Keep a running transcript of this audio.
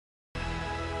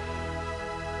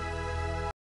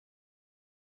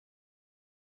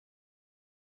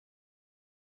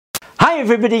Hi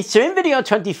everybody, so in video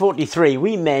 2043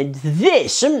 we made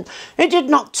this and it did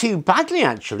not too badly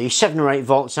actually, 7 or 8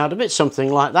 volts out of it,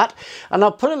 something like that, and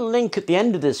I'll put a link at the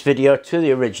end of this video to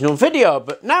the original video,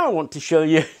 but now I want to show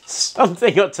you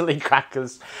something utterly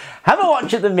crackers. Have a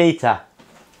watch at the meter.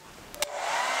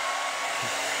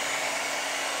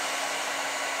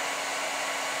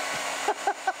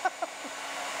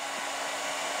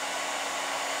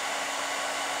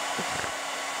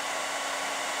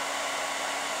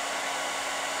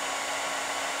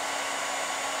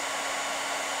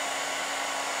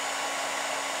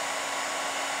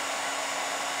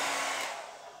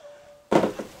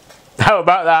 How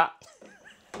about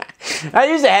that? I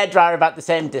used a hairdryer about the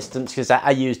same distance because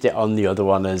I used it on the other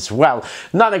one as well.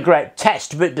 Not a great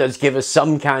test, but it does give us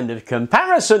some kind of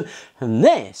comparison. And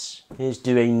this is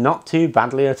doing not too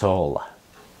badly at all.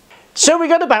 So we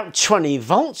got about 20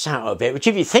 volts out of it, which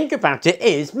if you think about it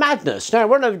is madness. Now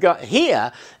what I've got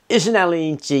here is an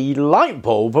LED light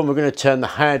bulb, and we're going to turn the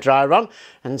hairdryer on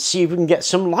and see if we can get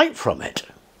some light from it.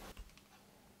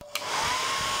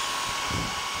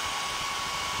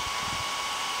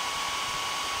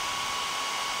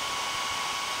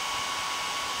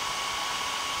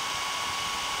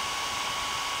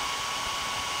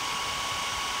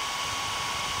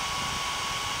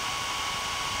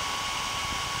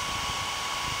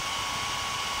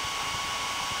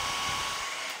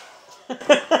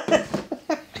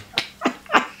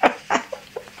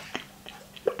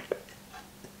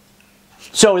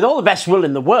 So with all the best will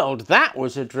in the world, that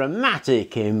was a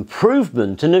dramatic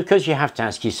improvement. And of course you have to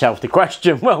ask yourself the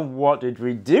question, well, what did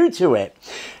we do to it?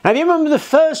 Now if you remember the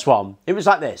first one, it was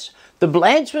like this. The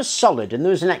blades were solid and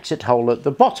there was an exit hole at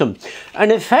the bottom.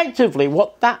 And effectively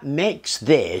what that makes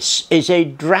this is a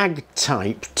drag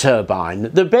type turbine.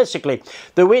 Basically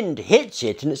the wind hits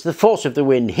it and it's the force of the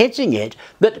wind hitting it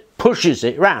that pushes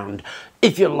it round,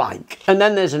 if you like. And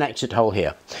then there's an exit hole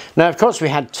here. Now of course we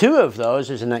had 2 of those.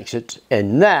 There's an exit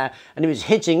in there and it was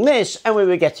hitting this and we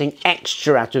were getting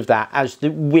extra out of that as the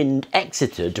wind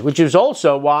exited, which is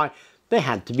also why they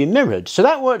had to be mirrored. So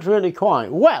that worked really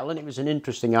quite well and it was an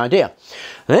interesting idea.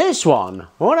 This one,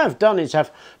 what I've done is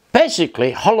I've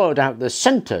basically hollowed out the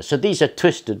centre. So these are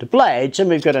twisted blades and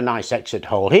we've got a nice exit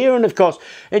hole here, and of course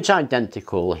it's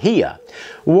identical here.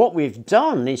 What we've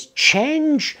done is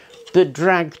change the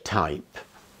drag type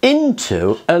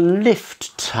into a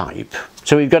lift type.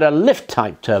 So we've got a lift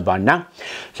type turbine now.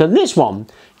 So this one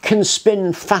can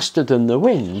spin faster than the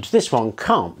wind. This one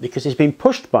can't because it's been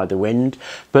pushed by the wind,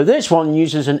 but this one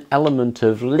uses an element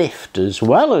of lift as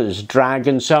well as drag,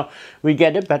 and so we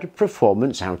get a better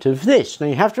performance out of this. Now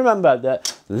you have to remember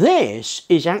that this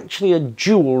is actually a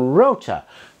dual rotor.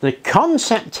 The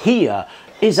concept here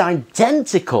is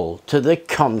identical to the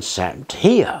concept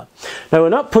here. Now we're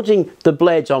not putting the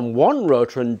blades on one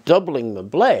rotor and doubling the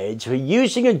blades, we're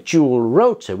using a dual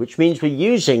rotor, which means we're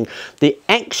using the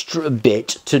extra bit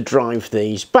to drive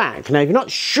these back. Now if you're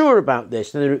not sure about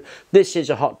this, this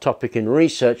is a hot topic in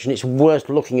research and it's worth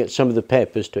looking at some of the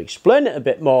papers to explain it a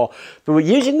bit more, but we're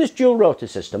using this dual rotor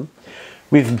system.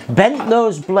 We've bent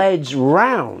those blades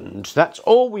round. That's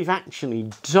all we've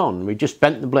actually done. We just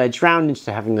bent the blades round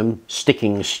instead of having them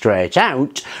sticking straight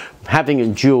out. Having a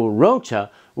dual rotor,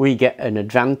 we get an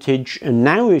advantage, and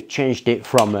now we've changed it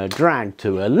from a drag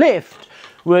to a lift,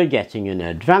 we're getting an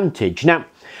advantage. Now,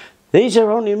 these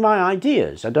are only my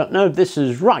ideas. I don't know if this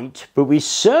is right, but we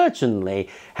certainly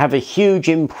have a huge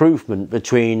improvement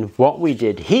between what we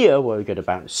did here, where we got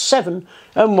about 7,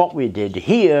 and what we did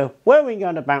here, where we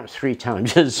got about 3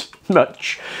 times as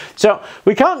much. So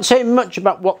we can't say much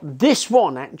about what this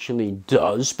one actually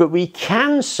does, but we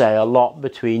can say a lot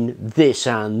between this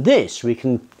and this. We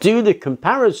can do the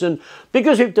comparison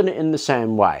because we've done it in the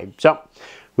same way. So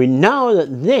we know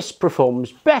that this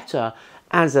performs better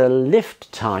as a lift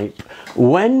type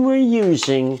when we're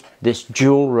using this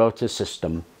dual rotor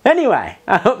system. Anyway,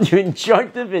 I hope you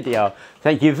enjoyed the video.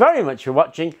 Thank you very much for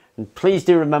watching, and please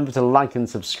do remember to like and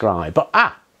subscribe. But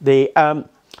the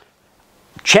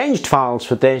changed files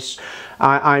for this,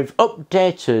 I've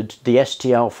updated the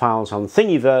STL files on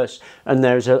Thingiverse, and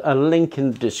there's a link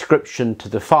in the description to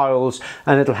the files,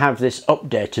 and it'll have this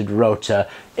updated rotor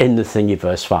in the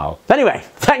Thingiverse file. Anyway,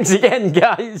 thanks again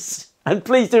guys, and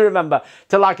please do remember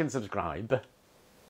to like and subscribe.